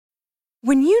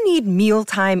When you need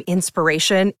mealtime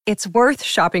inspiration, it's worth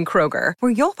shopping Kroger,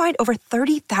 where you'll find over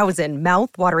 30,000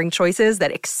 mouth-watering choices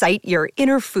that excite your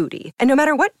inner foodie. And no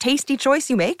matter what tasty choice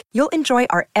you make, you'll enjoy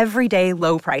our everyday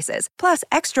low prices, plus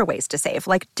extra ways to save,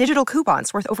 like digital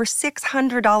coupons worth over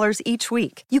 $600 each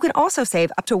week. You can also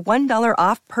save up to $1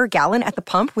 off per gallon at the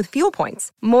pump with fuel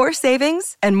points. More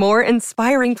savings and more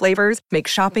inspiring flavors make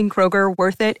shopping Kroger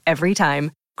worth it every time.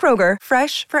 Kroger,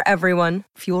 fresh for everyone.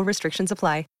 Fuel restrictions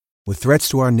apply. With threats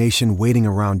to our nation waiting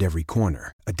around every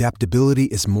corner, adaptability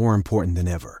is more important than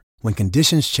ever. When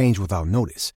conditions change without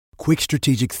notice, quick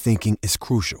strategic thinking is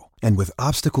crucial. And with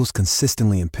obstacles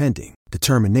consistently impending,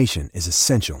 determination is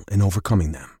essential in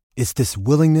overcoming them. It's this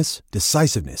willingness,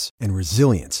 decisiveness, and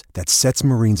resilience that sets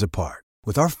Marines apart.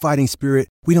 With our fighting spirit,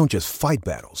 we don't just fight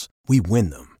battles, we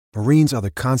win them. Marines are the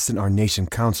constant our nation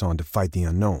counts on to fight the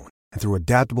unknown. And through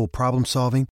adaptable problem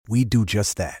solving, we do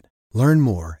just that. Learn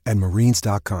more at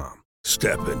Marines.com.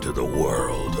 Step into the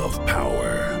world of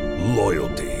power,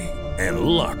 loyalty, and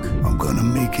luck. I'm gonna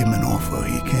make him an offer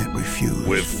he can't refuse.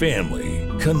 With family,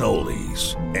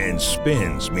 cannolis, and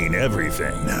spins mean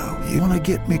everything. Now, you wanna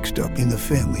get mixed up in the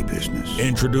family business.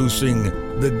 Introducing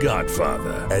The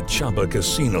Godfather at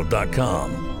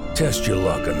ChumbaCasino.com. Test your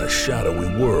luck in the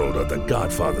shadowy world of The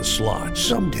Godfather slot.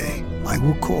 Someday, I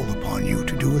will call upon you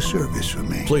to do a service for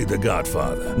me. Play The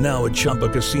Godfather, now at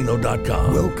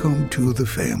ChumbaCasino.com. Welcome to the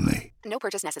family. No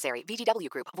purchase necessary. VGW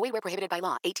Group. Void where prohibited by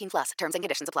law. 18+. Terms and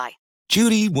conditions apply.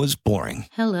 Judy was boring.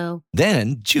 Hello.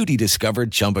 Then Judy discovered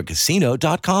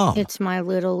ChumbaCasino.com. It's my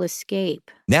little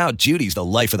escape. Now Judy's the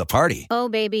life of the party. Oh,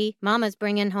 baby, mama's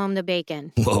bringing home the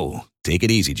bacon. Whoa, take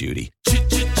it easy, Judy.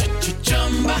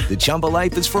 The Chumba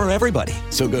life is for everybody.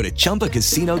 So go to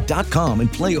ChumbaCasino.com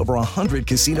and play over 100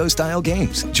 casino-style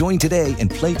games. Join today and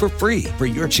play for free for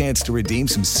your chance to redeem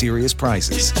some serious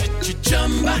prizes.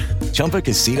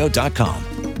 ChumbaCasino.com.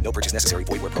 No purchase necessary.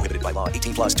 Void where prohibited by law.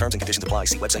 18+. Terms and conditions apply.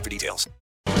 See website for details.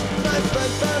 My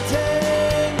football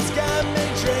team's got me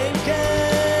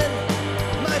drinking.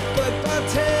 My football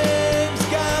team's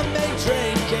got me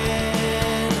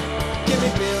drinking. Give me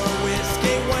beer,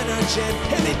 whiskey, wine or gin.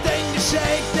 Anything to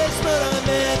shake this mood I'm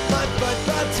in. My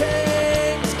football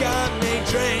team's got me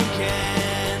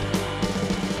drinking.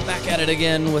 Back at it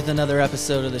again with another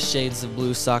episode of the Shades of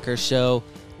Blue Soccer Show.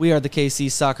 We are the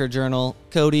KC Soccer Journal.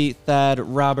 Cody, Thad,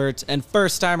 Robert, and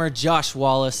first-timer Josh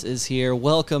Wallace is here.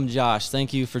 Welcome, Josh.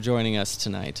 Thank you for joining us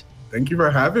tonight. Thank you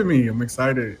for having me. I'm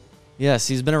excited. Yes,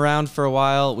 he's been around for a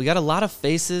while. We got a lot of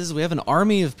faces. We have an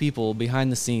army of people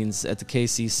behind the scenes at the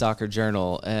KC Soccer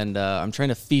Journal, and I'm trying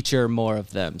to feature more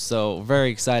of them. So very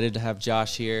excited to have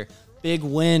Josh here. Big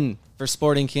win for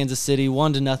Sporting Kansas City,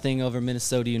 1-0 over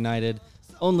Minnesota United.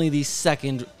 Only the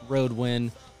second road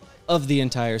win of the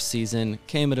entire season.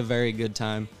 Came at a very good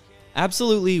time.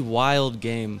 Absolutely wild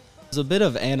game. There's a bit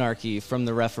of anarchy from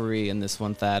the referee in this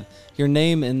one, Thad. Your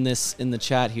name in the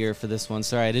chat here for this one.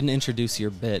 Sorry, I didn't introduce your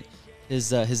bit.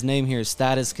 His name here is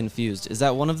Thad is Confused. Is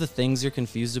that one of the things you're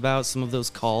confused about? Some of those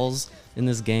calls in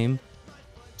this game?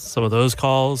 Some of those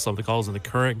calls, some of the calls in the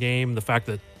current game, the fact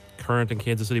that Current and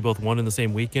Kansas City both won in the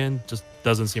same weekend just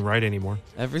doesn't seem right anymore.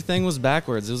 Everything was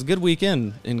backwards. It was a good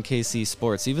weekend in KC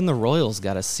sports. Even the Royals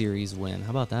got a series win. How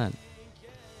about that?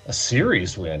 A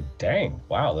series win? Dang.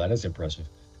 Wow, that is impressive.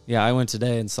 Yeah, I went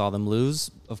today and saw them lose,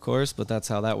 of course, but that's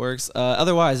how that works.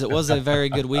 Otherwise, it was a very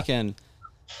good weekend.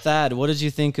 Thad, what did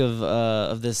you think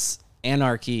of this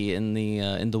anarchy in the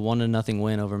 1-0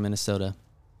 win over Minnesota?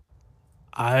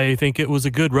 I think it was a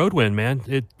good road win, man.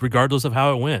 Regardless of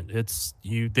how it went,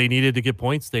 they needed to get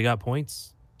points. They got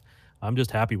points. I'm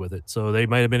just happy with it. So they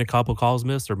might have been a couple calls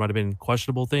missed. There might have been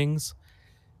questionable things.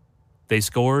 They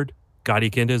scored. Gadi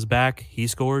Kinda is back. He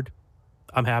scored.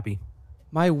 I'm happy.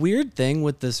 My weird thing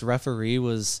with this referee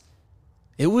was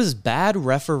it was bad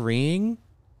refereeing,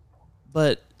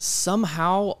 but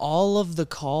somehow all of the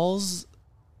calls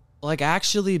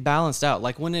actually balanced out.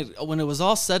 Like when it was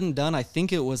all said and done, I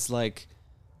think it was like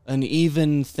an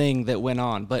even thing that went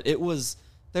on, but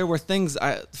there were things,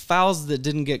 fouls that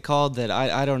didn't get called that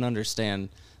I don't understand,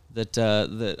 that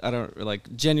I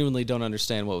don't genuinely don't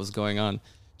understand what was going on.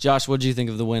 Josh, what did you think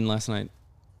of the win last night?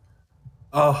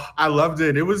 Oh, I loved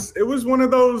it. It was one of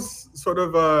those sort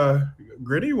of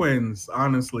gritty wins,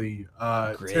 honestly.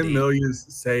 Tim Millions'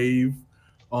 save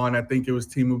on, I think it was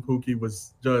Timu Pukki,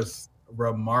 was just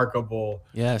remarkable.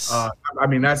 Yes. I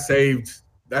mean, that saved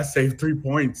 3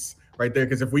 points right there,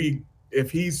 because if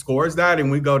he scores that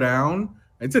and we go down,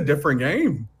 it's a different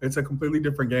game. It's a completely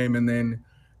different game. And then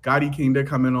Gadi Kinda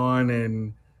coming on,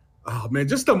 and oh man,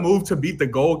 just the move to beat the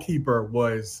goalkeeper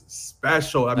was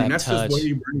special. I mean, that's touch. Just what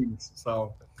he brings.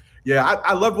 So yeah,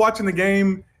 I loved watching the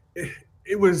game.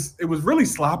 it was really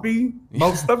sloppy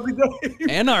most of the game.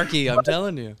 Anarchy, I'm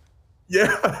telling you.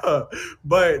 Yeah,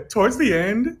 but towards the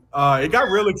end, it got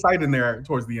real exciting there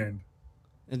towards the end.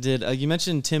 It did. You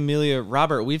mentioned Tim Melia.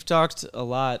 Robert, we've talked a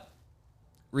lot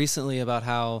recently about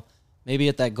how maybe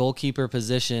at that goalkeeper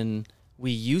position,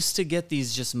 we used to get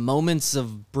these just moments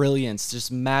of brilliance,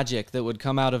 just magic that would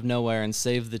come out of nowhere and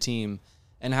save the team,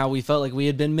 and how we felt like we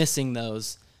had been missing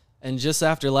those. And just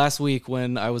after last week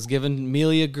when I was giving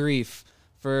Melia grief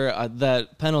for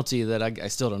that penalty that I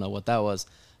still don't know what that was,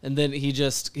 and then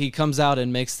he comes out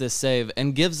and makes this save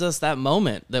and gives us that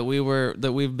moment that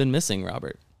we've been missing,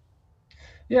 Robert.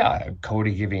 Yeah,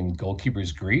 Cody giving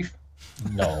goalkeepers grief?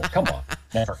 No, come on,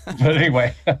 never. But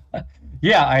anyway,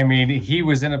 yeah, I mean, he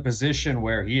was in a position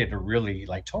where he had to really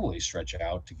totally stretch it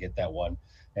out to get that one,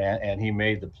 and he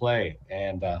made the play.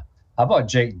 And how about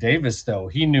Jake Davis, though?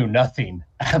 He knew nothing,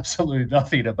 absolutely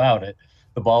nothing about it.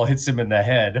 The ball hits him in the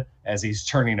head as he's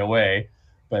turning away.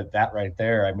 But that right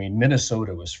there, I mean,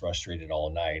 Minnesota was frustrated all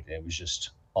night. It was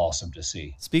just awesome to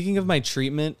see. Speaking of my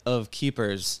treatment of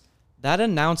keepers, that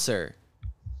announcer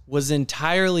was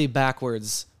entirely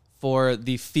backwards for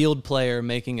the field player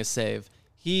making a save.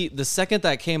 The second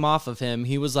that came off of him,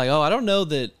 he was like, "Oh, I don't know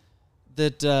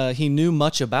that he knew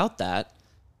much about that."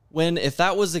 When if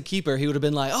that was a keeper, he would have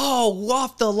been like, "Oh,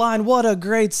 off the line, what a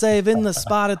great save in the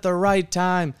spot at the right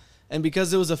time." And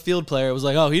because it was a field player, it was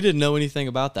like, "Oh, he didn't know anything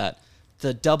about that."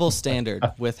 The double standard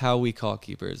with how we call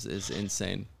keepers is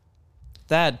insane.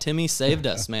 Timmy saved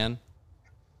us, man.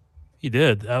 He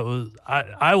did. That was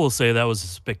I will say that was a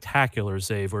spectacular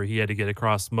save where he had to get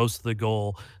across most of the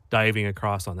goal, diving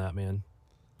across on that, man.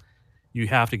 You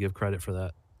have to give credit for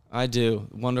that. I do.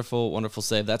 Wonderful, wonderful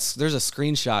save. There's a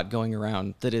screenshot going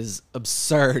around that is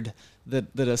absurd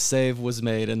that a save was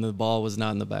made and the ball was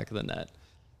not in the back of the net.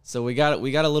 So we got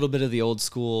a little bit of the old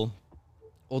school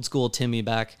Timmy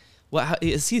back. What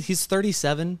is he? He's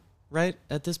 37, right?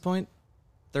 At this point,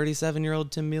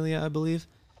 37-year-old Tim Melia, I believe,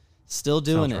 still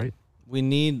doing Sounds it. Right. We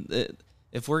need,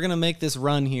 if we're gonna make this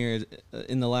run here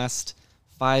in the last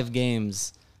 5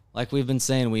 games, like we've been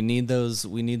saying, we need those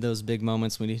big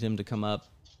moments. We need him to come up.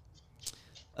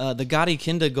 The Gadi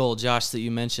Kinda goal, Josh, that you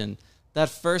mentioned, that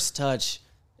first touch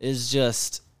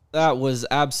that was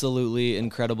absolutely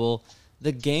incredible.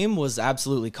 The game was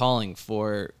absolutely calling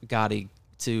for Gadi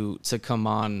to come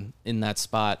on in that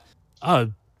spot.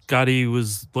 Gadi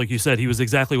was, like you said, he was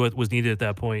exactly what was needed at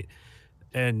that point.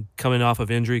 And coming off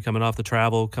of injury, coming off the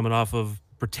travel, coming off of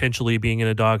potentially being in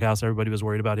a doghouse, everybody was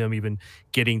worried about him even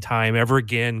getting time ever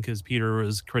again because Peter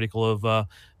was critical of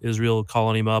Israel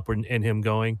calling him up and him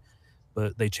going.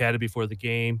 But they chatted before the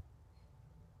game.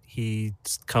 He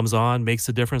comes on, makes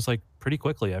the difference pretty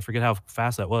quickly. I forget how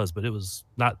fast that was, but it was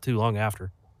not too long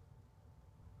after.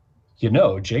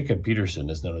 Jacob Peterson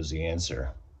is known as the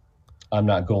answer. I'm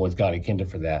not going with Gadi Kinda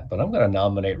for that, but I'm going to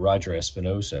nominate Roger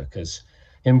Espinosa because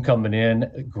him coming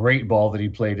in, great ball that he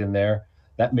played in there.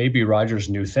 That may be Roger's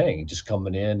new thing, just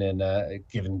coming in and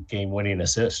giving game-winning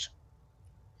assist.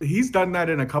 He's done that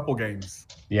in a couple games.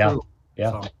 Yeah, too.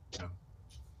 yeah. So.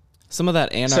 Some of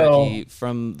that anarchy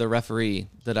from the referee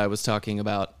that I was talking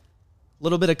about. A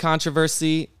little bit of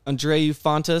controversy. Andreu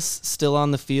Fontes still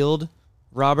on the field.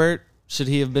 Robert, should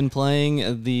he have been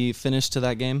playing the finish to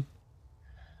that game?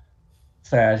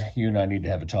 Thad, you and I need to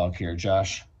have a talk here.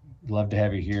 Josh, love to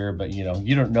have you here, but you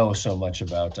don't know so much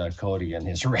about Cody and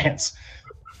his rants.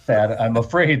 Thad, I'm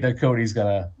afraid that Cody's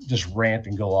gonna just rant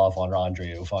and go off on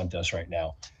Andreu Fontes right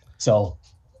now. So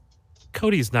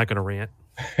Cody's not gonna rant.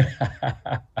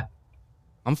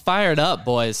 I'm fired up,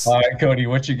 boys. All right, Cody,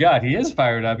 what you got? He is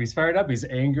fired up. He's fired up. He's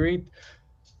angry.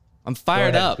 I'm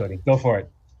fired up. Cody, go for it.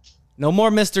 No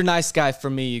more Mr. Nice Guy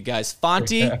from me, you guys.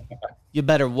 Fonty, you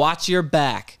better watch your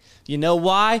back. You know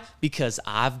why? Because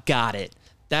I've got it.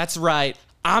 That's right.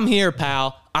 I'm here,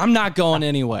 pal. I'm not going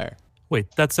anywhere.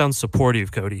 Wait, that sounds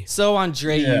supportive, Cody. So,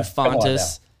 Andreu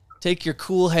Fontes, take your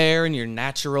cool hair and your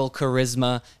natural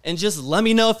charisma and just let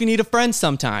me know if you need a friend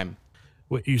sometime.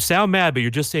 Wait, you sound mad, but you're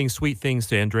just saying sweet things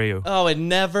to Andreu. Oh, it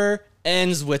never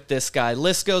ends with this guy.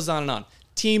 List goes on and on.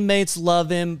 Teammates love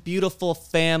him. Beautiful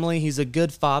family. He's a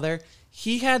good father.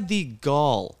 He had the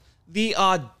gall, the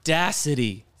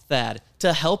audacity, Thad,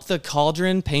 to help the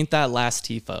Cauldron paint that last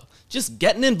tifo. Just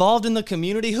getting involved in the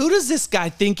community. Who does this guy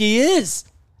think he is?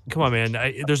 Come on, man.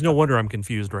 There's no wonder I'm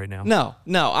confused right now.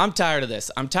 No, I'm tired of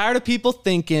this. I'm tired of people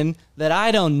thinking that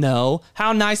I don't know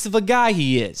how nice of a guy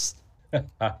he is.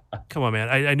 Come on, man.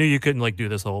 I knew you couldn't do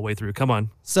this the whole way through. Come on.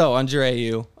 So,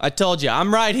 Andreu, I told you,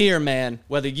 I'm right here, man.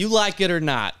 Whether you like it or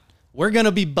not, we're going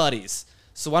to be buddies.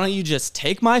 So why don't you just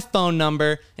take my phone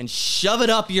number and shove it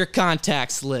up your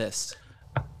contacts list?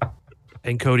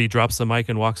 And Cody drops the mic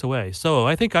and walks away. So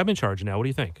I think I'm in charge now. What do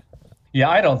you think? Yeah,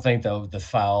 I don't think though the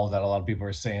foul that a lot of people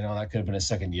are saying, oh, that could have been a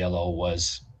second yellow,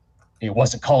 it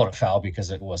wasn't called a foul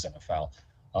because it wasn't a foul.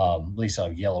 At least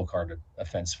a yellow card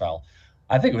offense foul.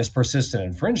 I think it was persistent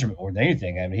infringement more than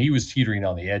anything. I mean, he was teetering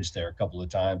on the edge there a couple of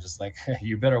times. It's like,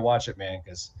 you better watch it, man,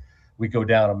 because we go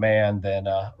down a man, then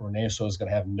Reynoso is going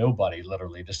to have nobody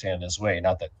literally to stand in his way.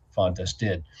 Not that Fontes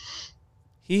did.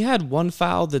 He had one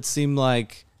foul that seemed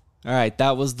like, all right,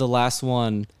 that was the last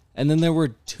one. And then there were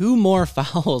 2 more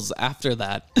fouls after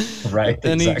that. Right,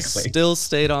 and exactly. he still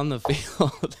stayed on the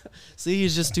field. See,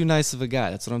 he's just too nice of a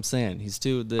guy. That's what I'm saying.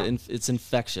 It's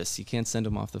infectious. You can't send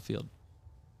him off the field.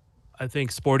 I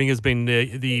think Sporting has been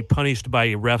the punished by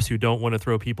refs who don't want to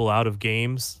throw people out of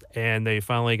games, and they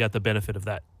finally got the benefit of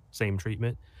that same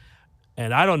treatment.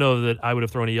 And I don't know that I would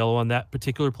have thrown a yellow on that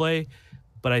particular play,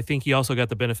 but I think he also got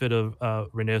the benefit of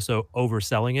Reynoso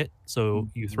overselling it. So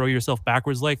you throw yourself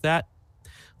backwards like that,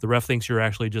 the ref thinks you're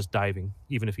actually just diving,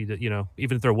 even if even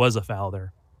if there was a foul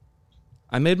there.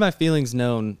 I made my feelings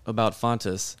known about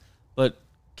Fontes, but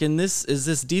is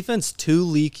this defense too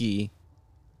leaky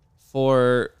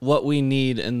for what we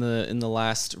need in the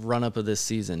last run up of this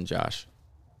season, Josh?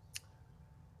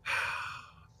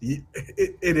 It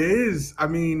is. I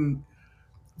mean,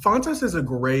 Fontes is a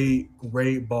great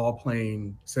ball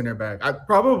playing center back.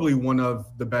 Probably one of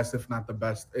the best, if not the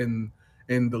best, in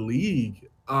the league.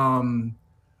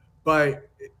 But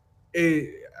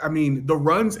the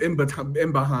runs in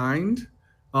behind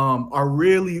are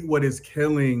really what is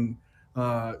killing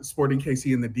Sporting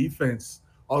KC in the defense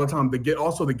all the time. The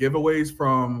giveaways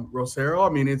from Rosero. I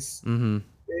mean,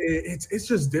 it's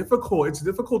just difficult. It's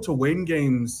difficult to win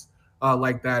games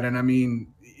like that. And I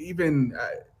mean, even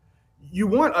you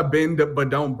want a bend but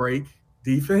don't break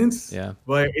defense. Yeah.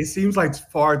 But it seems like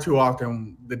far too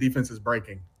often the defense is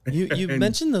breaking. You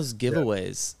mentioned those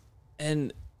giveaways,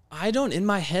 and I don't, in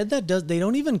my head, they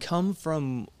don't even come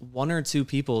from 1 or 2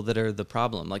 people that are the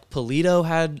problem. Like Polito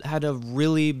had a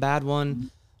really bad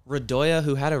one. Radoya,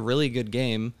 who had a really good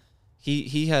game,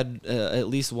 he had at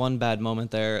least one bad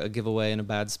moment there, a giveaway in a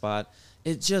bad spot.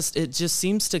 It just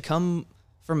seems to come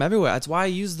from everywhere. That's why I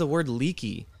use the word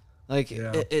leaky. Like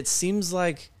it seems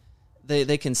like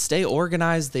they can stay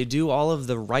organized. They do all of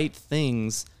the right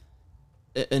things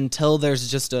until there's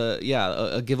just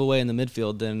a giveaway in the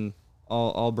midfield. Then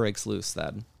all breaks loose.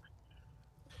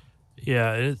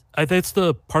 Yeah, I think it's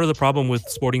the part of the problem with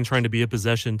Sporting trying to be a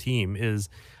possession team is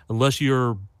unless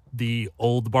you're the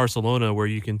old Barcelona where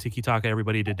you can tiki-taka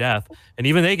everybody to death, and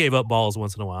even they gave up balls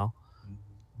once in a while.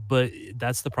 But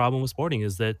that's the problem with Sporting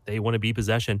is that they want to be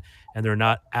possession, and they're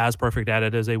not as perfect at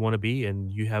it as they want to be,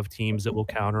 and you have teams that will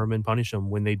counter them and punish them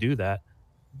when they do that.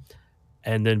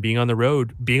 And then being on the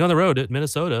road at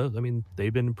Minnesota, I mean,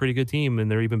 they've been a pretty good team,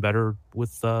 and they're even better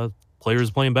with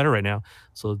players playing better right now.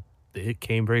 So it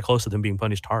came very close to them being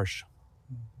punished harsh.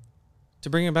 To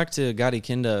bring it back to Gadi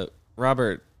Kinda,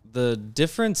 Robert, the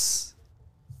difference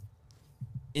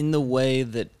in the way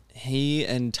that he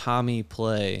and Tommy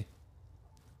play,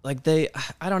 like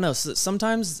I don't know,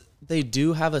 sometimes they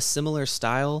do have a similar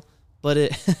style,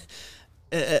 but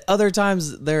other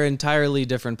times they're entirely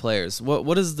different players.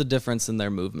 What is the difference in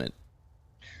their movement?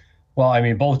 Well, I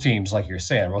mean, both teams, like you're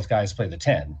saying, both guys play the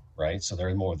 10, right? So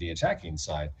they're more the attacking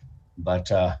side.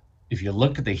 But if you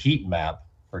look at the heat map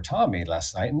for Tommy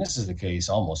last night, and this is the case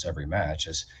almost every match,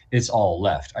 it's all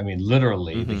left. I mean,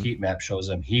 literally, the heat map shows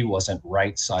him he wasn't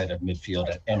right side of midfield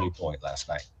at any point last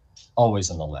night, always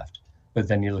on the left. But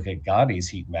then you look at Gadi's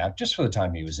heat map, just for the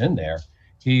time he was in there,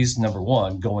 he's, number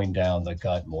one, going down the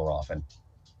gut more often,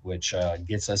 which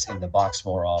gets us in the box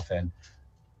more often,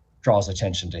 draws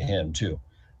attention to him too.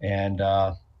 And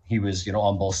he was,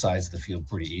 on both sides of the field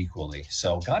pretty equally.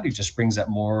 So Gadi just brings that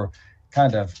more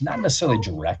kind of, not necessarily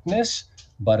directness,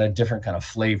 but a different kind of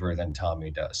flavor than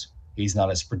Tommy does. He's not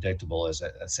as predictable as,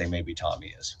 say, maybe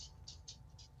Tommy is.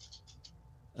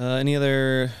 Any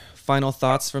other final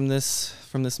thoughts from this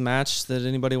match that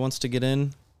anybody wants to get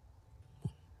in?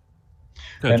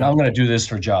 And I'm going to do this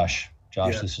for Josh.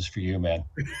 Josh, This is for you, man.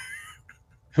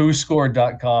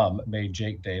 WhoScored.com made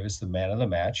Jake Davis the man of the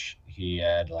match. He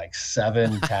had like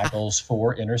 7 tackles,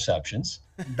 4 interceptions,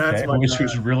 which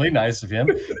was really nice of him.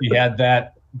 He had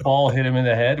that ball hit him in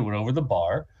the head, went over the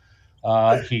bar.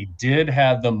 He did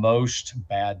have the most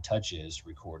bad touches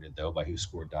recorded, though, by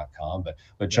WhoScored.com.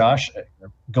 But Josh,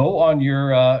 go on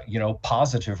your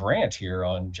positive rant here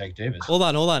on Jake Davis. Hold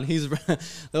on. That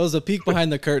was a peek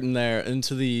behind the curtain there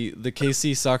into the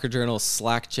KC Soccer Journal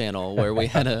Slack channel where we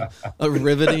had a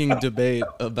riveting debate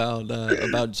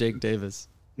about Jake Davis.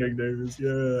 Jake Davis,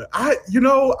 yeah.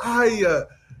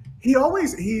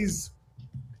 He's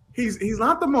he's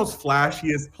not the most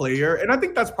flashiest player, and I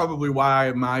think that's probably why I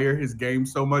admire his game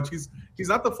so much. He's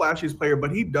not the flashiest player,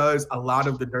 but he does a lot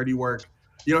of the dirty work.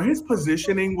 You know, his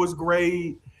positioning was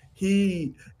great.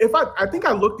 I think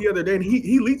I looked the other day, and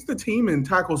he leads the team in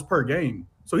tackles per game.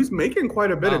 So he's making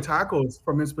quite a bit of tackles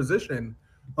from his position.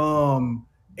 I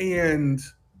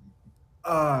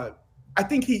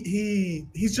think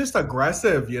he's just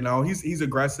aggressive, you know. He's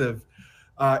aggressive.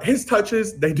 His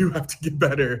touches, they do have to get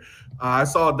better. I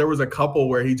saw there was a couple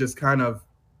where he just kind of,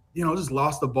 you know, just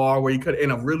lost the ball where he could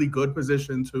in a really good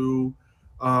position too.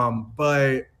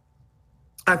 But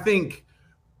I think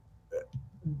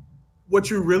what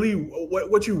you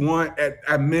want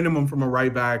at minimum from a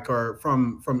right back or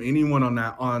from anyone on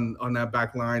that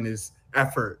back line is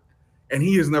effort, and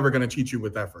he is never going to cheat you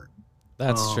with effort.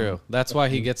 That's true. That's why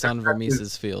he gets on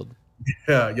Vermees's field.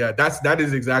 Yeah. That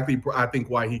is exactly, I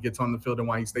think, why he gets on the field and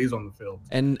why he stays on the field.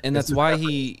 And that's why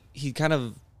he kind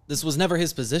of, this was never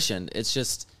his position. It's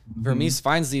just Vermees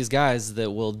finds these guys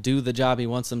that will do the job he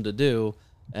wants them to do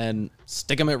and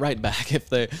stick them at right back if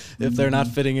they're not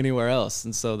fitting anywhere else.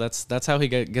 And so that's how he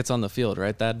gets on the field,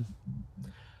 right, Thad?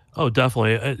 Oh,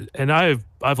 definitely. And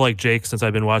I've liked Jake since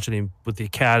I've been watching him with the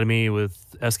academy, with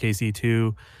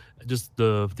SKC2, just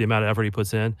the amount of effort he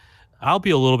puts in. I'll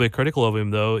be a little bit critical of him,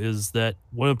 though, is that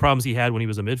one of the problems he had when he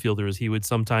was a midfielder is he would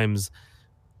sometimes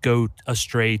go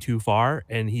astray too far,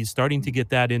 and he's starting to get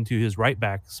that into his right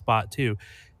back spot too.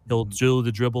 He'll do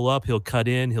the dribble up, he'll cut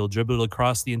in, he'll dribble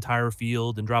across the entire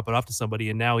field and drop it off to somebody,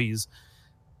 and now he's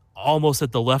almost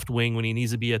at the left wing when he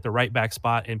needs to be at the right back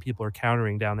spot, and people are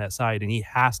countering down that side, and he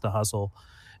has to hustle,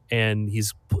 and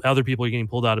other people are getting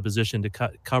pulled out of position to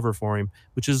cover for him,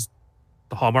 which is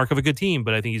the hallmark of a good team,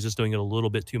 but I think he's just doing it a little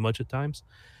bit too much at times.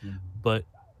 But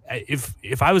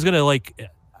if I was going to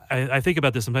I think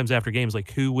about this sometimes after games,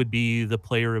 like who would be the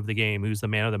player of the game, who's the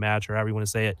man of the match, or however you want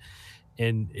to say it.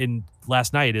 And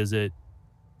last night, is it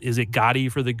Gotti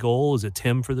for the goal? Is it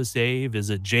Tim for the save? Is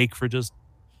it Jake for just,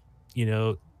 you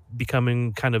know,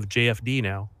 becoming kind of JFD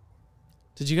now?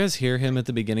 Did you guys hear him at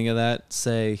the beginning of that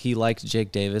say he liked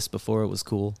Jake Davis before it was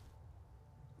cool?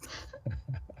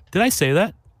 Did I say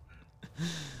that?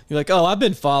 You're like, oh, I've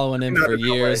been following him for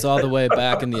years, all the way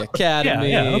back in the academy.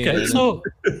 Yeah, okay. So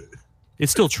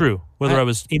it's still true, whether I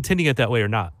was intending it that way or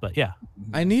not. But yeah,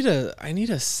 I need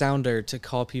a sounder to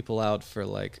call people out for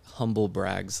like humble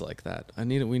brags like that. I'm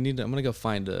gonna go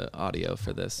find an audio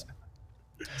for this.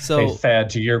 So, hey, Thad,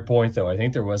 to your point though, I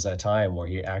think there was that time where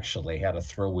he actually had a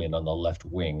throw in on the left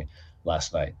wing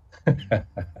last night. I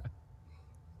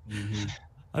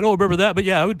don't remember that, but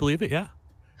yeah, I would believe it. Yeah.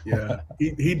 Yeah,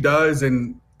 he does,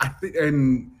 and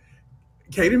and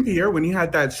Caden Pierre, when he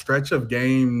had that stretch of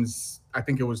games, I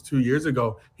think it was 2 years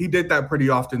ago, he did that pretty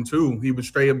often too. He would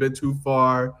stray a bit too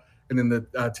far, and then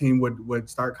the team would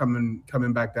start coming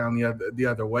back down the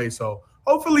other way. So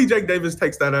hopefully Jake Davis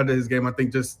takes that out of his game. I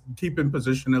think just keep him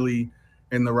positionally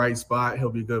in the right spot,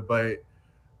 he'll be good. But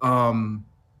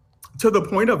to the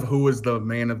point of who is the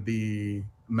man of the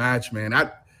match, man,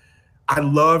 I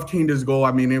love Kinda's goal.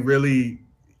 I mean, it really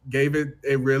gave it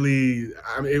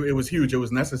was huge. It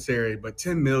was necessary, but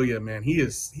 10 million, man, he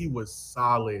was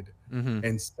solid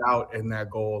and stout in that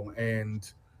goal. And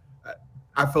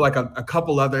I feel like a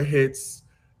couple other hits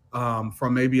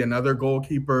from maybe another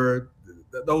goalkeeper,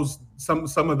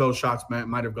 some of those shots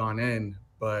might have gone in,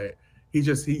 but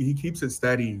he keeps it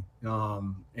steady. He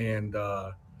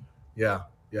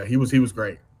was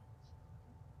great.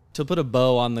 To put a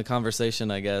bow on the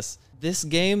conversation, I guess, this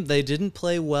game, they didn't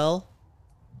play well.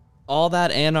 All that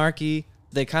anarchy,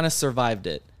 they kind of survived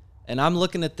it. And I'm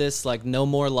looking at this like no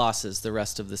more losses the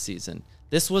rest of the season.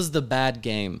 This was the bad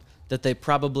game that they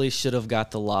probably should have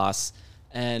got the loss,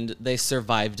 and they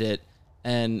survived it,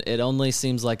 and it only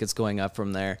seems like it's going up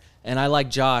from there. And I like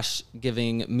Josh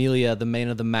giving Melia the man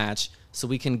of the match so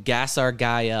we can gas our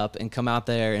guy up and come out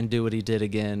there and do what he did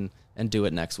again and do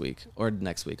it next week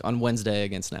on Wednesday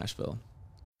against Nashville.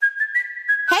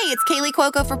 Hey, it's Kaylee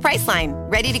Cuoco for Priceline.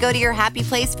 Ready to go to your happy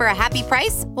place for a happy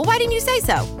price? Well, why didn't you say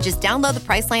so? Just download the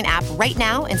Priceline app right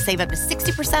now and save up to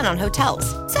 60% on hotels.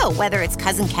 So whether it's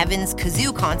Cousin Kevin's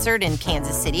Kazoo Concert in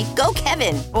Kansas City, go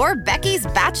Kevin, or Becky's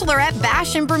Bachelorette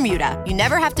Bash in Bermuda, you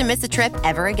never have to miss a trip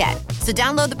ever again. So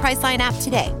download the Priceline app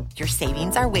today. Your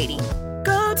savings are waiting.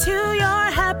 Go to your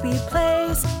happy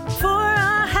place for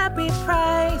a happy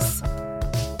price.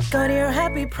 Go to your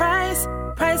happy price,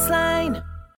 Priceline.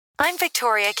 I'm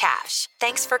Victoria Cash.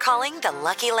 Thanks for calling the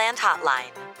Lucky Land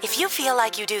Hotline. If you feel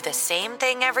like you do the same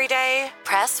thing every day,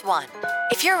 press 1.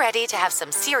 If you're ready to have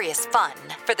some serious fun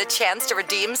for the chance to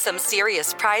redeem some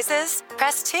serious prizes,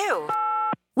 press 2.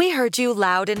 We heard you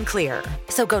loud and clear.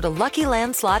 So go to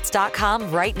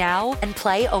LuckyLandSlots.com right now and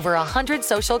play over 100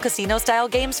 social casino-style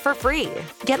games for free.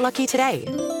 Get lucky today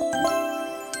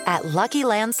at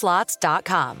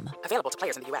LuckyLandSlots.com. Available to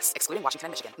players in the U.S., excluding Washington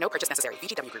and Michigan. No purchase necessary.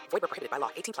 VGW Group. Void where prohibited by law.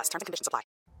 18+. Terms and conditions apply.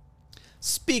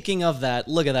 Speaking of that,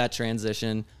 look at that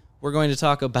transition. We're going to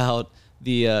talk about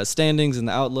the standings and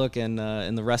the outlook and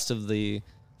the rest of the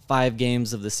 5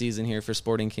 games of the season here for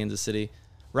Sporting Kansas City.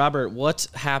 Robert, what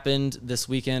happened this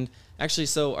weekend? Actually,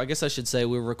 so I guess I should say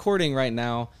we're recording right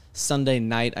now Sunday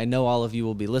night. I know all of you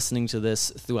will be listening to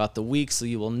this throughout the week, so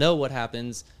you will know what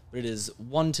happens. But it is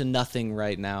 1-0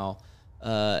 right now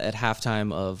at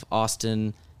halftime of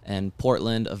Austin and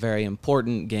Portland, a very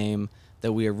important game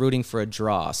that we are rooting for a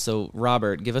draw. So,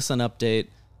 Robert, give us an update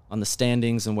on the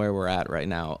standings and where we're at right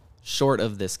now, short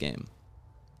of this game.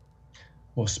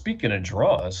 Well, speaking of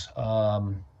draws,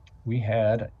 we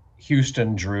had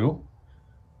Houston drew,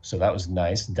 so that was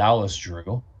nice. Dallas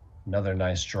drew, another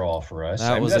nice draw for us.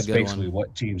 That's a good basically one.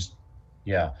 what teams.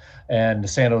 Yeah, and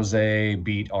San Jose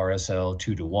beat RSL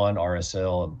 2-1.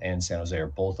 RSL and San Jose are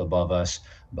both above us,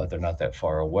 but they're not that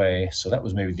far away. So that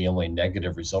was maybe the only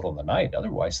negative result on the night.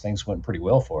 Otherwise, things went pretty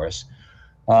well for us.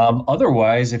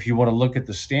 Otherwise, if you want to look at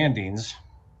the standings,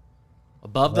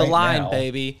 above the right line, now,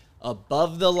 baby,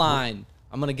 above the line.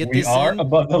 I'm gonna get we this are in.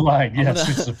 above the line. I'm Yes, gonna-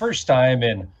 it's the first time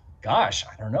in, gosh,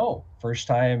 I don't know, first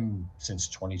time since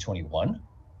 2021.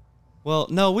 Well,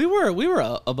 no, we were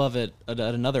above it at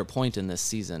another point in this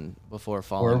season before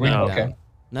falling Were we? back Okay. down.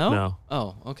 No? No.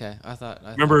 Oh, okay. I thought.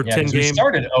 Remember Yeah, 10 'cause we games?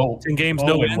 started 10 games,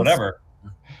 no and wins. whatever.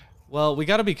 Well, we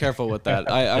got to be careful with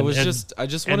that. I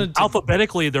just And wanted to.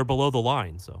 alphabetically, they're below the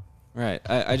line. So Right.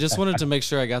 I just wanted to make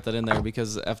sure I got that in there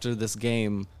because after this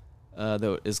game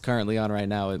that is currently on right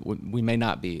now, we may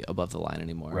not be above the line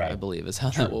anymore. Right. I believe is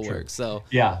how True, that will true. work. So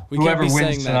Yeah, we can't whoever be saying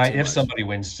wins that tonight, too if much. somebody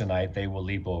wins tonight, they will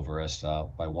leap over us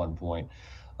by 1 point.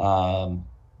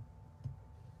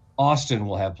 Austin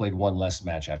will have played one less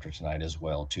match after tonight as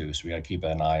well, too. So we got to keep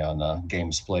an eye on the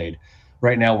games played.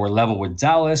 Right now, we're level with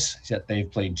Dallas. Yet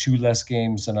they've played 2 less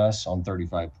games than us on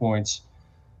 35 points.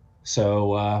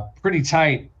 So pretty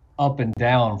tight up and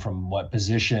down from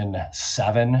position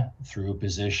 7 through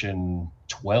position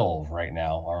 12 right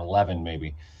now, or 11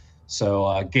 maybe.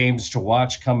 So games to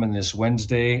watch coming this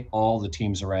Wednesday. All the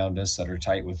teams around us that are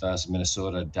tight with us,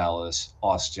 Minnesota, Dallas,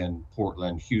 Austin,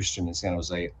 Portland, Houston, and San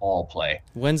Jose all play.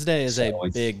 Wednesday is So a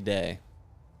it's- big day.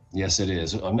 Yes, it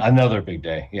is. Another big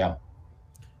day. Yeah,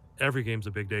 every game's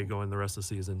a big day going the rest of the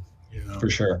season. for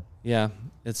sure. Yeah,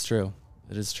 it's true.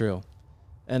 It is true.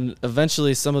 And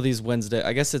eventually some of these Wednesday,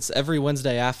 I guess it's every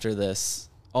Wednesday after this,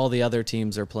 all the other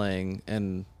teams are playing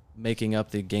and making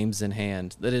up the games in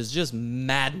hand. That is just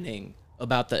maddening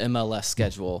about the MLS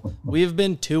schedule. We've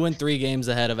been 2 and 3 games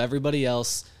ahead of everybody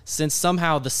else since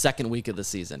somehow the second week of the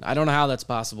season. I don't know how that's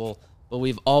possible, but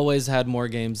we've always had more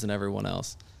games than everyone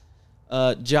else.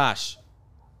 Josh,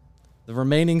 the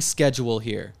remaining schedule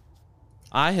here.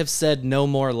 I have said no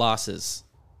more losses.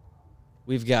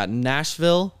 We've got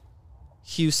Nashville,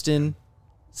 Houston,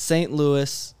 St.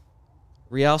 Louis,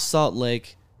 Real Salt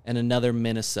Lake, and another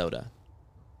Minnesota.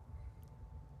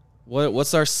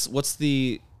 What's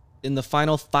the in the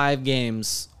final 5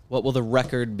 games? What will the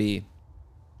record be?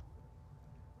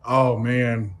 Oh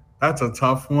man, that's a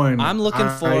tough one. I'm looking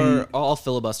for. I'll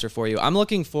filibuster for you. I'm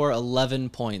looking for 11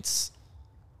 points,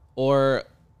 or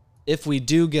if we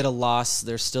do get a loss,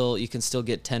 you can still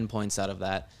get 10 points out of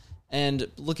that. And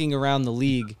looking around the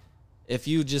league, if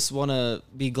you just want to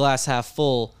be glass half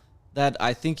full, that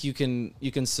I think you can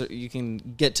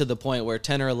get to the point where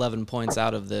 10 or 11 points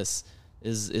out of this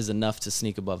is enough to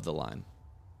sneak above the line.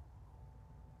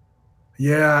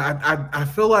 Yeah, I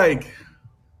feel like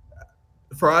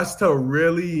for us to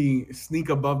really sneak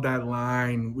above that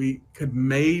line, we could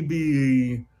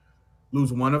maybe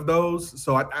lose one of those.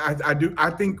 So I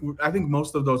think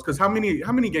most of those, because how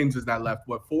many games is that left?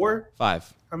 What, 4?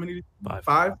 5. How many? 5.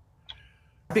 5?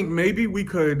 I think maybe we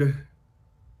could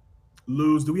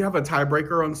lose. Do we have a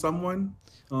tiebreaker on someone?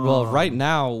 Well, right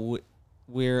now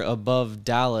we're above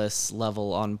Dallas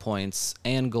level on points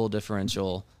and goal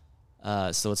differential.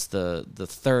 So it's the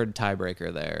third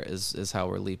tiebreaker there is how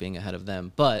we're leaping ahead of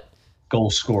them. But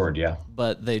goals scored, yeah.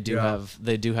 But they do have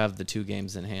the 2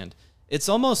 games in hand. It's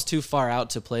almost too far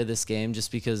out to play this game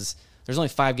just because there's only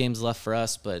 5 games left for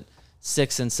us, but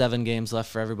 6 and 7 games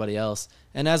left for everybody else.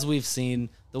 And as we've seen,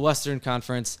 the Western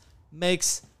Conference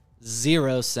makes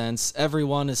 0 sense.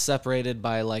 Everyone is separated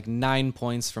by like 9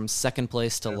 points from second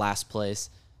place to last place.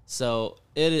 So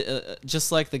it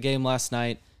just like the game last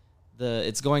night,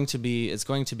 it's going to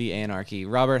be anarchy.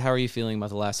 Robert, how are you feeling about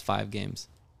the last 5 games?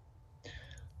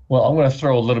 Well, I'm going to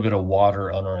throw a little bit of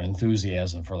water on our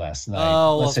enthusiasm for last night.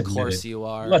 Oh, of course you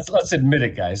are. Let's admit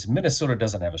it, guys. Minnesota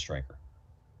doesn't have a striker.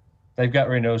 They've got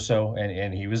Reynoso,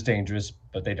 and he was dangerous,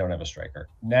 but they don't have a striker.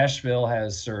 Nashville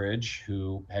has Surridge,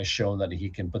 who has shown that he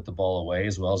can put the ball away,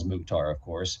 as well as Mukhtar, of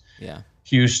course. Yeah.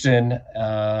 Houston,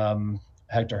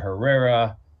 Hector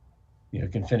Herrera,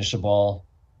 can finish the ball.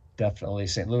 Definitely.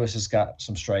 St. Louis has got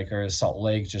some strikers. Salt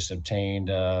Lake just obtained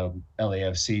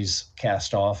LAFC's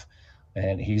cast off,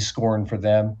 and he's scoring for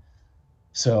them.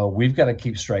 So we've got to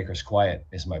keep strikers quiet,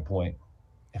 is my point.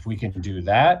 If we can do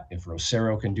that, if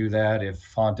Rosero can do that, if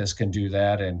Fontes can do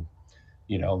that, and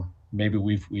maybe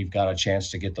we've got a chance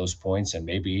to get those points and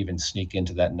maybe even sneak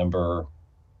into that number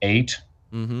 8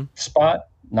 spot.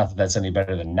 Not that that's any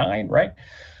better than 9, right?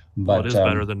 But it is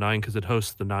better than 9 because it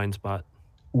hosts the 9 spot.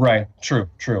 Right.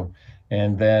 True.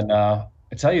 And then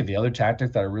I tell you, the other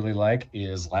tactic that I really like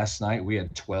is last night we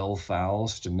had 12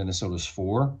 fouls to Minnesota's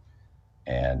 4,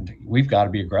 and we've got to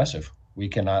be aggressive. We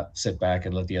cannot sit back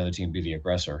and let the other team be the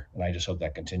aggressor, and I just hope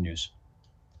that continues.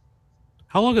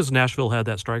 How long has Nashville had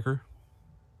that striker?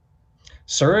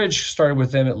 Surridge started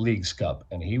with them at Leagues Cup,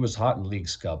 and he was hot in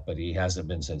Leagues Cup, but he hasn't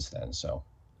been since then. So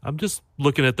I'm just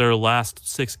looking at their last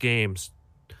 6 games,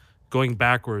 going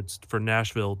backwards for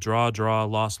Nashville: draw,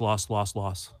 loss.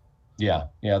 Yeah.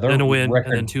 Then a win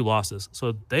and then 2 losses.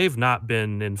 So they've not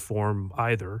been in form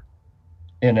either.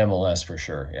 In MLS for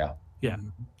sure. Yeah. Yeah.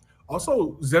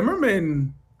 Also,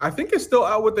 Zimmerman, I think, is still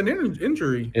out with an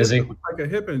injury. Is he? Like a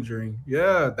hip injury.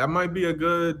 Yeah, that might be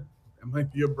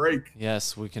a break.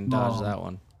 Yes, we can dodge that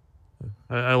one.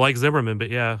 I like Zimmerman, but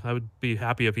yeah, I would be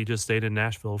happy if he just stayed in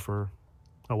Nashville for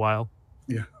a while.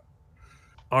 Yeah.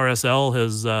 RSL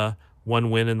has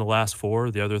 1 win in the last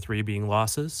 4, the other 3 being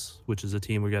losses, which is a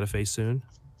team we got to face soon.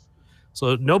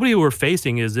 So nobody we're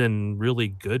facing is in really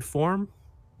good form.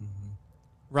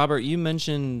 Robert, you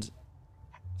mentioned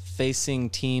facing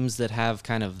teams that have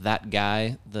kind of that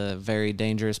guy, the very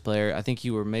dangerous player. I think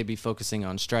you were maybe focusing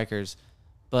on strikers,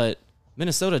 but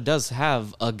Minnesota does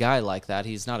have a guy like that.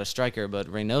 He's not a striker, but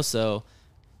Reynoso,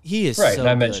 he is right. So and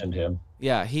I good. Mentioned him.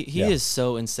 Yeah, he is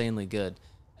so insanely good.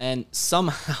 And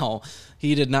somehow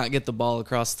he did not get the ball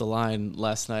across the line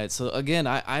last night. So again,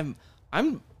 I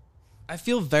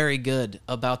feel very good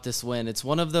about this win. It's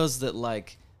one of those that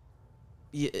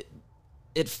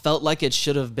it felt like it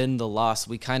should have been the loss.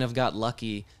 We kind of got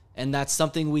lucky, and that's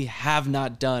something we have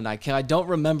not done. I don't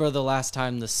remember the last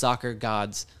time the soccer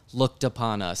gods looked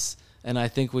upon us, and I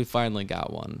think we finally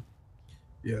got one.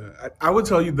 Yeah, I would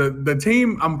tell you the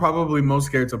team I'm probably most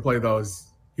scared to play, though, is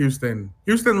Houston.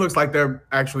 Houston looks like they're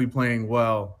actually playing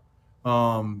well,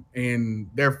 and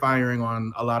they're firing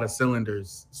on a lot of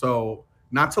cylinders. So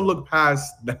not to look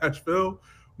past Nashville,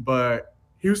 but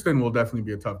Houston will definitely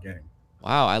be a tough game.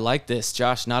 Wow, I like this.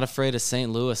 Josh, not afraid of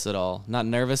St. Louis at all. Not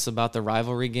nervous about the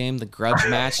rivalry game, the grudge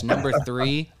match, number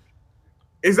 3.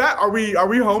 Is that are we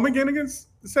home again against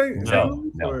St.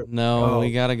 Louis? No,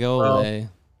 we got to go away.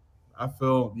 I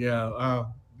feel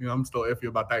I'm still iffy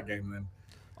about that game then.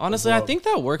 Honestly, I think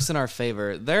that works in our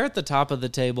favor. They're at the top of the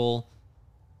table.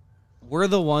 We're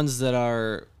the ones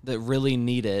that really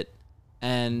need it,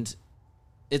 and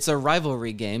it's a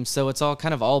rivalry game, so it's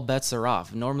all bets are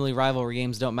off. Normally, rivalry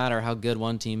games don't matter how good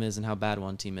one team is and how bad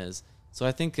one team is. So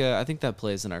I think that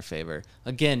plays in our favor.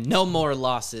 Again, no more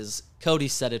losses. Cody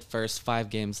said it first. 5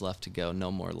 games left to go.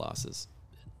 No more losses.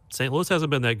 St. Louis hasn't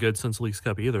been that good since Leagues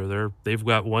Cup either. They've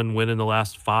got 1 win in the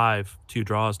last 5, 2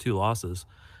 draws, 2 losses,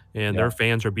 and their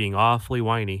fans are being awfully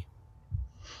whiny.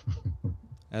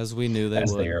 As we knew they would.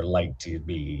 As they are like to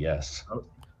be, yes.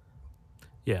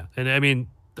 Yeah, and I mean,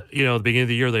 at the beginning of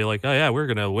the year, they're like, oh, yeah, we're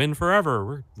going to win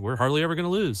forever. We're hardly ever going to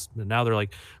lose. And now they're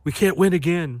like, we can't win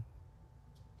again.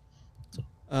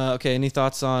 Okay, any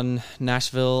thoughts on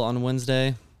Nashville on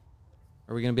Wednesday?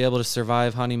 Are we going to be able to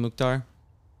survive Hani Mukhtar?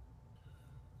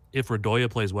 If Radoya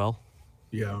plays well.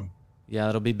 Yeah. Yeah,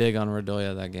 it'll be big on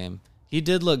Radoya that game. He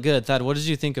did look good. Thad, what did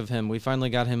you think of him? We finally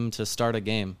got him to start a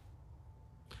game.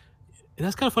 And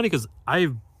that's kind of funny because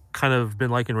I've kind of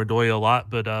been liking Radoya a lot,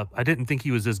 but I didn't think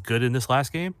he was as good in this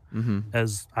last game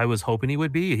as I was hoping he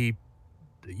would be.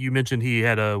 You mentioned he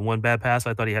had 1 bad pass.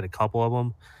 I thought he had a couple of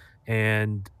them,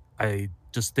 and I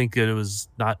just think that it was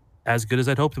not as good as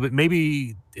I'd hoped. But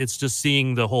maybe it's just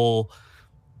seeing the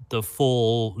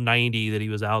full 90 that he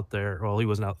was out there. Well, he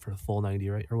wasn't out for the full 90,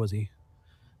 right? Or was he?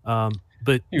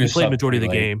 But he played majority of the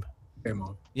game.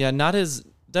 Yeah,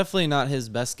 definitely not his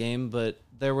best game, but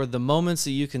there were the moments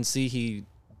that you can see he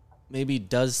maybe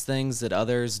does things that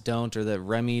others don't, or that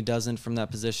Remy doesn't from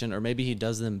that position, or maybe he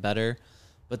does them better.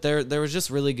 But there was just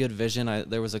really good vision.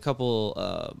 There was a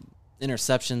couple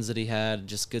interceptions that he had,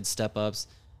 just good step-ups.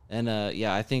 And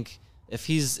I think if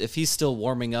he's still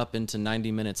warming up into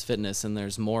 90 minutes fitness, and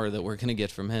there's more that we're gonna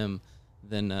get from him,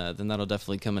 then that'll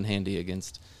definitely come in handy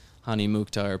against Hani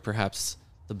Mukhtar, perhaps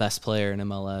the best player in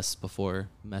MLS before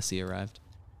Messi arrived.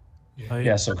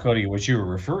 Yeah, so Cody, what you were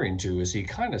referring to is he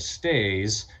kind of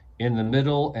stays in the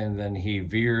middle and then he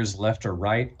veers left or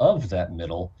right of that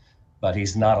middle, but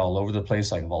he's not all over the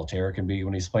place like Voltaire can be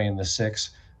when he's playing the 6.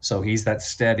 So he's that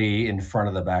steady in front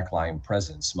of the back line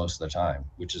presence most of the time,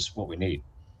 which is what we need.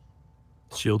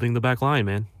 Shielding the back line,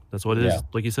 man. That's what it is.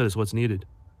 Like you said, it's what's needed.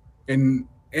 And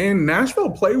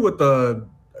Nashville play with the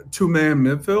 2-man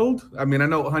midfield. I mean, I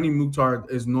know Hani Mukhtar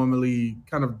is normally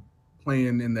kind of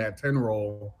playing in that 10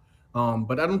 role,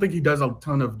 but I don't think he does a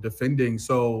ton of defending.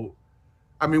 So,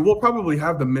 I mean, we'll probably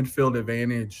have the midfield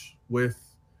advantage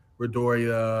with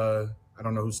Radoria. I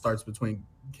don't know who starts between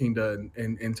Kinda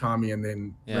and Tommy, and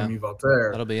then Remy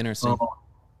Voltaire. That'll be interesting.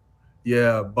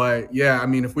 I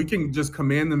mean, if we can just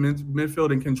command the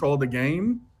midfield and control the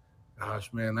game,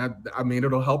 gosh, man,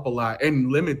 it'll help a lot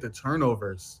and limit the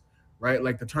turnovers, right?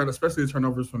 Like especially the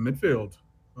turnovers from midfield.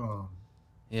 I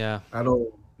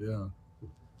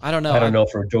don't know. I don't know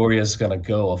if Radoria's going to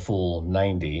go a full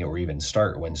 90 or even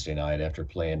start Wednesday night after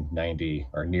playing 90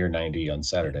 or near 90 on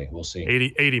Saturday. We'll see.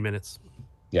 80 minutes.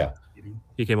 Yeah.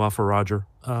 He came off for Roger.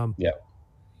 And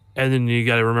then you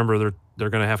got to remember they're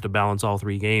going to have to balance all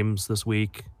 3 games this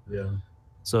week. Yeah.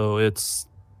 So it's,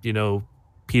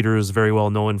 Peter is very well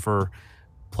known for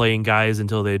playing guys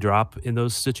until they drop in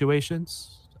those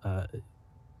situations,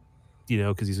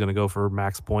 because he's going to go for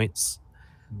max points.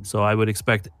 So I would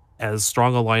expect as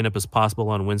strong a lineup as possible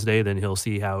on Wednesday. Then he'll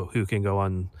see who can go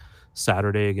on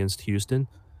Saturday against Houston.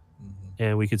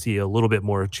 And we could see a little bit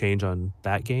more change on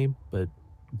that game, but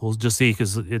we'll just see,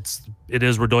 because it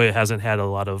is Radoya hasn't had a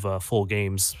lot of full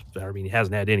games. I mean, he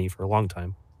hasn't had any for a long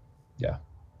time. Yeah.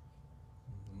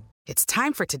 It's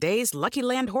time for today's Lucky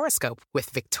Land horoscope with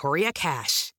Victoria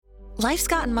Cash. Life's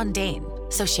gotten mundane,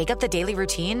 so shake up the daily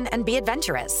routine and be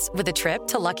adventurous with a trip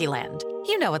to Lucky Land.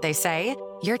 You know what they say,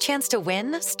 your chance to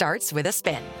win starts with a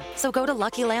spin. So go to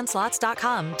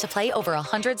LuckyLandSlots.com to play over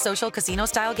 100 social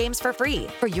casino-style games for free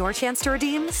for your chance to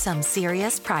redeem some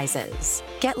serious prizes.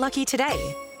 Get lucky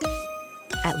today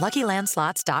at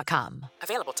LuckyLandSlots.com.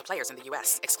 Available to players in the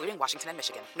U.S., excluding Washington and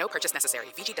Michigan. No purchase necessary.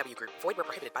 VGW Group. Void where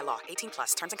prohibited by law.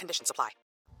 18+. Terms and conditions apply.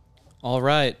 All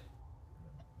right.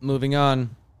 Moving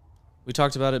on. We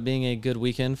talked about it being a good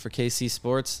weekend for KC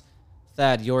Sports.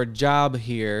 Thad, your job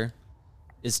here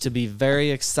is to be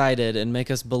very excited and make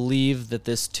us believe that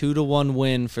this 2-1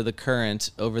 win for the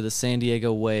Current over the San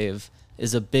Diego Wave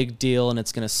is a big deal and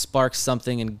it's going to spark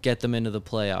something and get them into the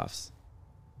playoffs.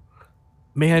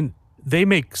 Man, they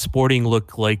make Sporting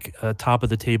look like a top of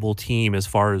the table team as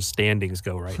far as standings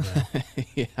go right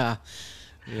now.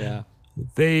 Yeah.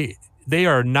 They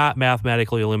are not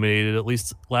mathematically eliminated. At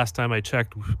least last time I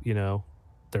checked,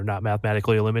 they're not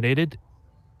mathematically eliminated.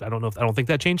 I don't think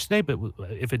that changed today, but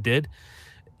if it did,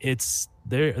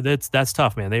 that's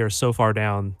tough, man. They are so far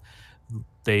down.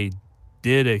 They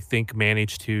did, I think,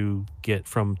 manage to get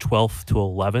from 12th to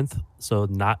 11th, so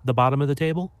not the bottom of the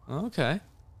table. Okay.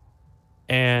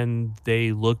 And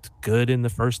they looked good in the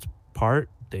first part.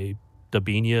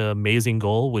 Dabinia, amazing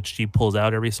goal, which she pulls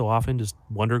out every so often, just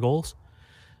wonder goals.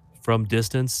 From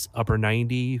distance, upper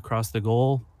 90, across the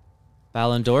goal.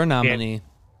 Ballon d'Or nominee.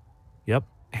 Yep.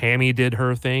 Hammy did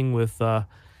her thing with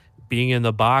being in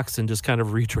the box and just kind of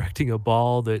redirecting a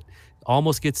ball that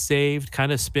almost gets saved,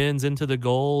 kind of spins into the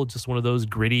goal. Just one of those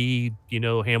gritty,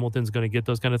 Hamilton's going to get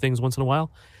those kind of things once in a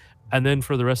while. And then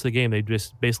for the rest of the game, they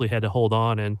just basically had to hold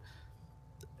on. And,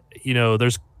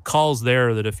 there's calls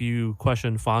there that if you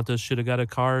question Fontas should have got a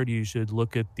card, you should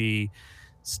look at the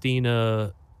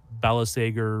Stina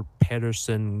Balasager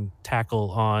Pedersen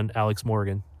tackle on Alex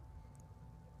Morgan.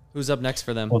 Who's up next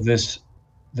for them? Well, this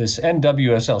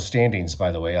NWSL standings,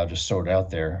 by the way, I'll just throw it out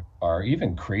there, are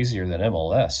even crazier than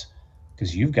MLS,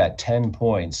 because you've got 10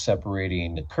 points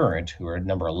separating the Current, who are at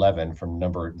number 11, from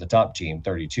the top team,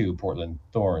 32, Portland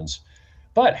Thorns.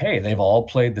 But hey, they've all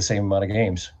played the same amount of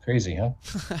games. Crazy, huh?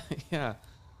 Yeah.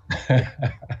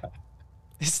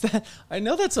 I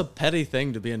know that's a petty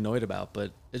thing to be annoyed about,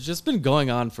 but it's just been going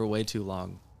on for way too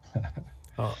long.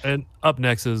 And up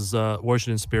next is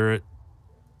Washington Spirit.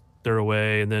 They're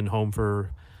away, and then home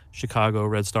for Chicago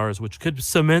Red Stars, which could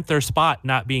cement their spot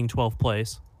not being 12th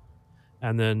place.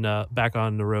 And then back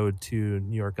on the road to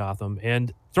New York Gotham.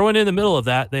 And throwing in the middle of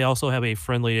that, they also have a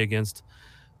friendly against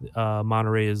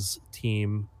Monterrey's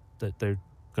team that they're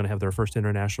going to have their first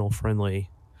international friendly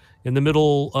in the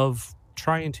middle of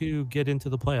trying to get into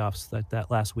the playoffs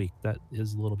that last week. That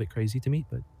is a little bit crazy to me,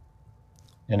 but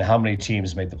And how many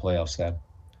teams make the playoffs then?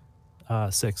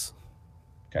 6.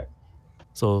 Okay.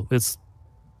 So it's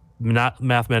not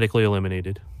mathematically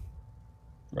eliminated.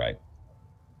 Right.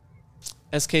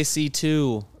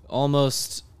 SKC2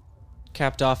 almost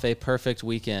capped off a perfect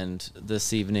weekend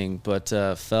this evening, but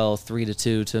fell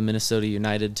 3-2 to Minnesota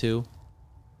United 2.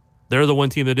 They're the one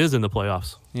team that is in the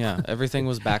playoffs. Yeah, everything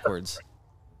was backwards.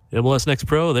 MLS Next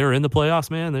Pro, they're in the playoffs,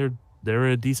 man. They're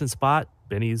in a decent spot.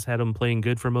 Benny's had them playing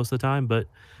good for most of the time, but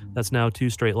that's now 2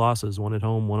 straight losses, one at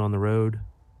home, one on the road.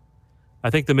 I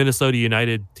think the Minnesota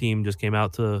United team just came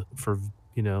out because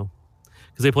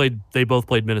they both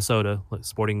played Minnesota, like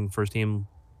Sporting first team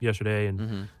yesterday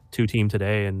and 2 team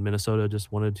today, and Minnesota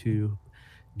just wanted to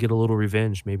get a little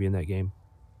revenge maybe in that game.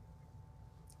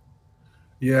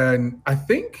 Yeah, and I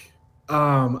think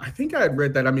I had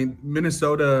read that. I mean,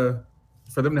 Minnesota,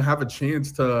 for them to have a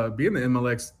chance to be in the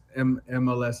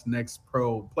MLS Next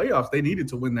Pro playoffs, they needed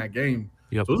to win that game.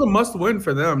 Yep. So it was a must-win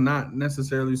for them, not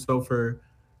necessarily so for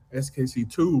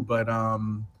SKC2. But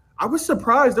I was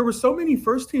surprised there were so many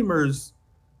first-teamers,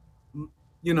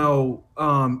 in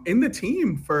the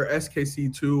team for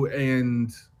SKC2,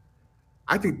 and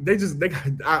I think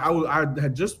I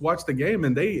had just watched the game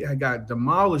and they had got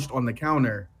demolished on the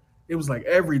counter. It was like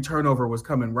every turnover was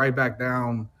coming right back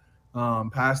down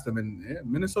past them, and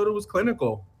Minnesota was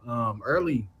clinical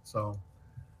early. So,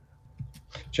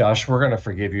 Josh, we're going to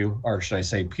forgive you, or should I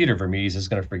say Peter Vermees is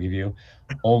going to forgive you.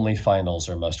 Only finals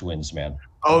are must-wins, man.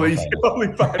 Only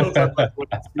finals are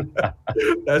must-wins.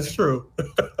 That's true.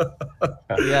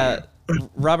 Yeah.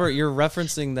 Robert, you're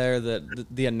referencing there that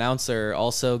the announcer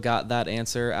also got that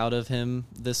answer out of him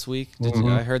this week.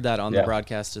 I heard that on the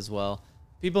broadcast as well.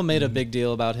 People made a big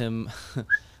deal about him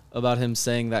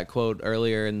saying that quote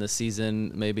earlier in the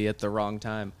season, maybe at the wrong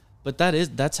time. But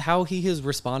that's how he has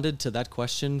responded to that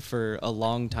question for a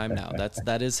long time now.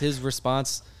 That is his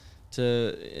response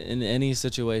to in any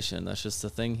situation. That's just the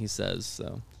thing he says.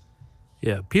 So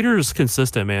yeah, Peter's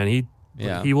consistent, man.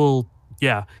 He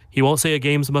won't say a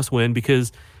game's must win,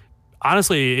 because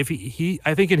honestly, if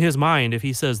I think in his mind, if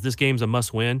he says this game's a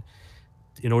must win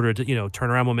in order to,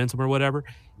 turn around momentum or whatever,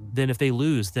 then if they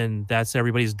lose, then that's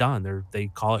everybody's done. They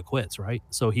call it quits, right?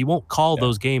 So he won't call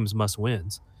those games must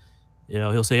wins.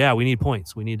 He'll say, yeah, we need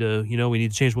points. We need to, we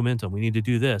need to change momentum. We need to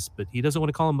do this, but he doesn't want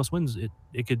to call them must wins.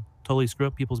 It could totally screw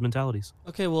up people's mentalities.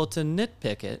 Okay. Well, to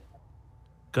nitpick it,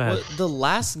 go ahead. The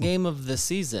last game of the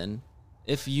season,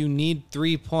 if you need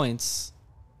 3 points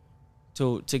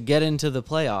to get into the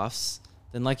playoffs,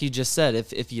 then like you just said,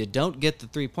 if you don't get the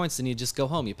 3 points, then you just go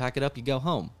home. You pack it up, you go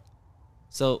home.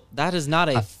 So that is not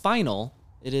a final.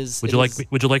 It is. Would you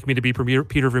like me to be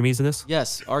Peter Vermees in this?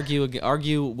 Yes. Argue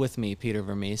with me, Peter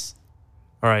Vermees.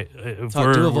 All right. Do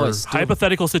a voice.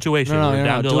 Hypothetical situation. No, we're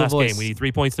down to the last voice. game. We need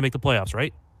 3 points to make the playoffs,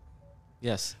 right?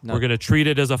 Yes. No. We're going to treat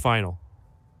it as a final.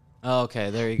 Oh, okay.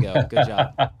 There you go. Good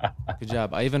job. Good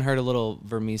job. I even heard a little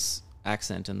Vermees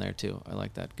accent in there too. I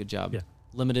like that. Good job. Yeah.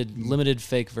 Limited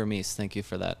fake Vermees. Thank you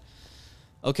for that.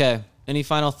 Okay. Any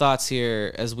final thoughts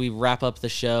here as we wrap up the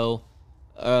show?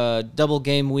 Double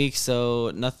game week,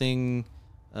 so nothing.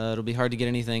 It'll be hard to get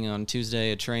anything on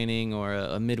Tuesday, a training or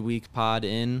a midweek pod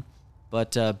in.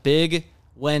 But big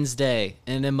Wednesday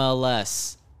in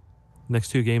MLS. Next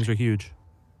 2 games are huge.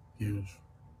 Huge.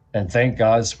 And thank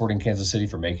God, Sporting Kansas City,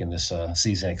 for making this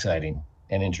season exciting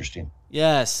and interesting.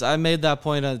 Yes, I made that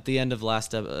point at the end of the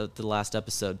last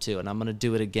episode too, and I'm going to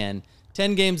do it again.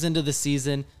 10 games into the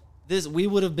season, we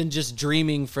would have been just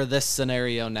dreaming for this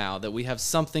scenario now, that we have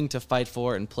something to fight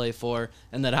for and play for,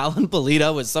 and that Alan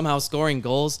Pulido is somehow scoring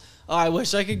goals. Oh, I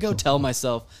wish I could go tell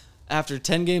myself after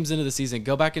 10 games into the season,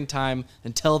 go back in time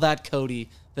and tell that Cody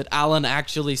that Alan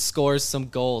actually scores some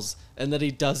goals and that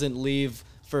he doesn't leave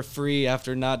for free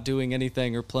after not doing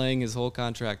anything or playing his whole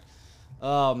contract.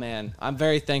 Oh, man. I'm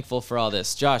very thankful for all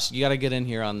this. Josh, you got to get in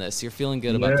here on this. You're feeling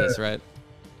good about this, right?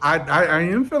 I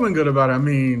am feeling good about it. I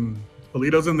mean,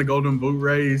 Pulido's in the Golden Boot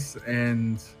race,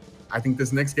 and I think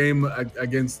this next game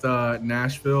against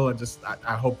Nashville,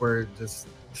 I hope we're just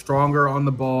stronger on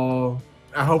the ball.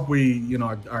 I hope we,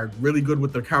 are really good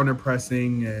with the counter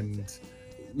pressing and,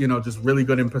 just really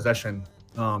good in possession.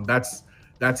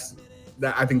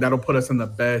 I think that'll put us in the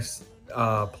best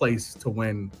place to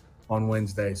win on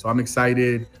Wednesday. So I'm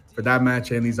excited for that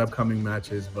match and these upcoming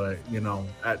matches. But,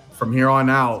 from here on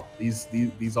out,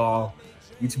 these all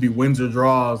need to be wins or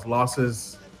draws.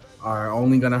 Losses are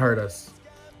only going to hurt us.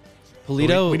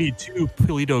 Pulido. We need 2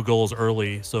 Pulido goals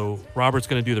early. So Robert's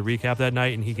going to do the recap that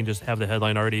night, and he can just have the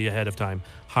headline already ahead of time.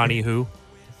 Hani who?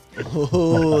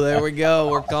 Oh, there we go.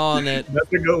 We're calling it.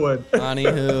 That's a good one. Connie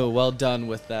Who. Well done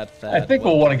with that, Thad. I think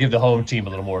we'll want to give the home team a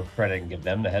little more credit and give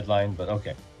them the headline, but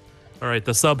okay. All right,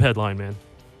 the sub headline, man.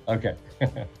 Okay.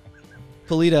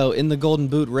 Polito in the Golden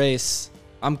Boot race.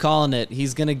 I'm calling it.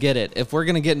 He's going to get it. If we're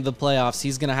going to get into the playoffs,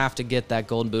 he's going to have to get that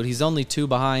Golden Boot. He's only 2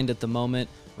 behind at the moment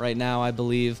right now, I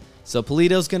believe. So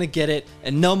Polito's going to get it,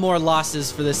 and no more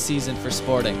losses for this season for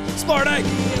Sporting. Sporting!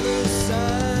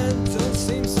 Don't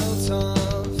seem so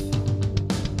tough.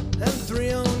 And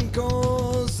 3 own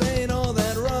goals ain't all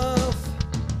that rough.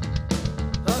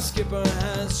 Our skipper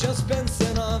has just been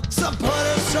sent off.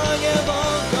 Supporters strong have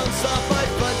all gone soft. My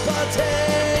football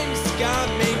team's got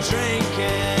me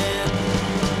drinking.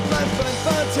 My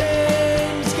football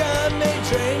team's got me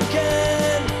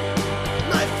drinking.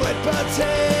 My football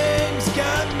team's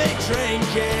got me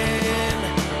drinking.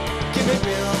 Give me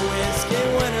beer or whiskey,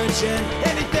 wine or gin,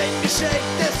 anything to shake